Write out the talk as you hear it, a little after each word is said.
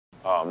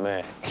Oh,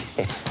 man.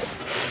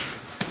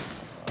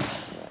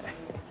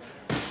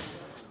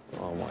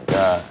 Oh, my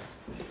God.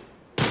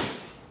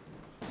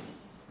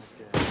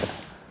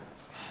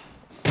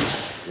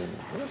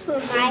 What's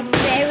up, My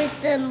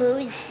favorite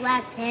movie is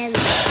Black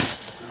Panther.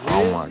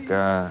 Oh, my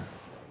God.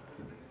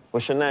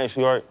 What's your name,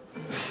 sweetheart?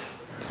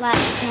 Black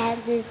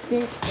Panther's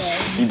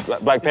sister. You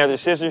Black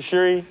Panther's sister,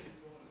 Shuri?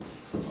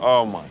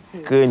 Oh, my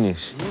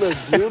goodness. You look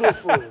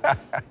beautiful.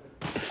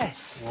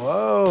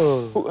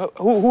 Whoa.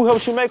 Who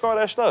helped you make all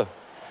that stuff?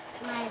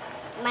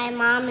 My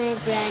mom and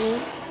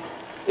granny.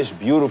 It's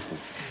beautiful.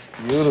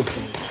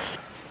 Beautiful.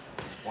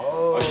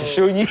 Whoa. Oh, she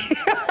shooting you?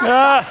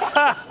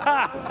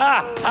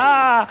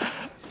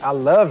 I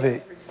love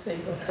it.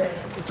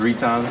 3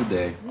 times a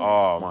day.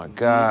 Oh, my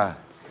God.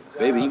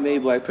 Baby, he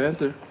made Black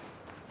Panther.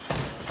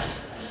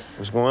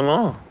 What's going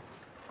on?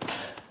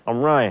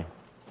 I'm Ryan.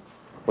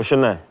 What's your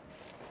name?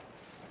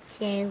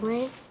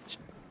 Jalen.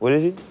 What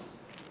is it?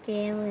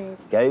 Jalen.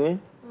 Galen?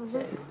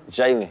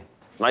 Jalen.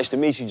 Nice to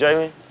meet you,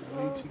 Jalen.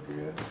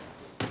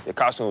 Your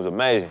costume was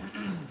amazing.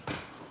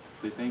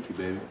 Say thank you,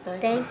 baby.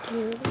 Thank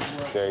you.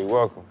 Very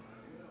welcome.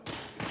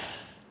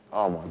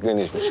 Oh, my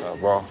goodness, what's up,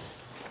 bro?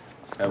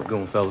 Have a good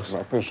one, fellas. I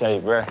appreciate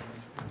it, bro.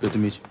 Good to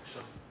meet you.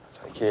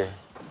 Take care.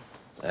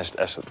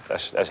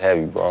 That's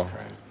heavy, bro.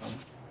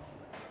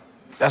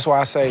 That's why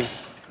I say you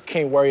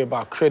can't worry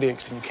about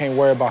critics and you can't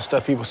worry about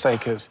stuff people say,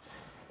 because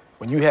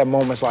when you have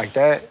moments like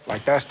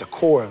that's the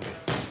core of it.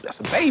 That's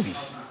a baby.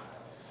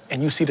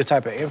 And you see the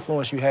type of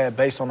influence you had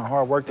based on the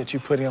hard work that you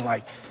put in,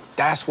 like,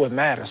 that's what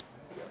matters.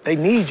 They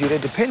need you, they're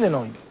dependent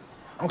on you.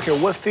 I don't care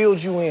what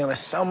field you in, there's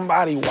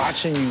somebody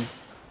watching you,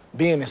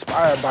 being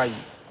inspired by you.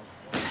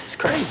 It's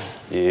crazy.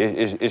 Yeah,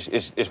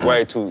 it's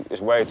way too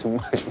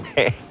much,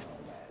 man.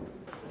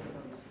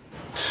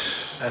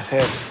 That's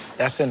heavy.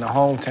 That's in the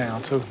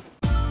hometown, too.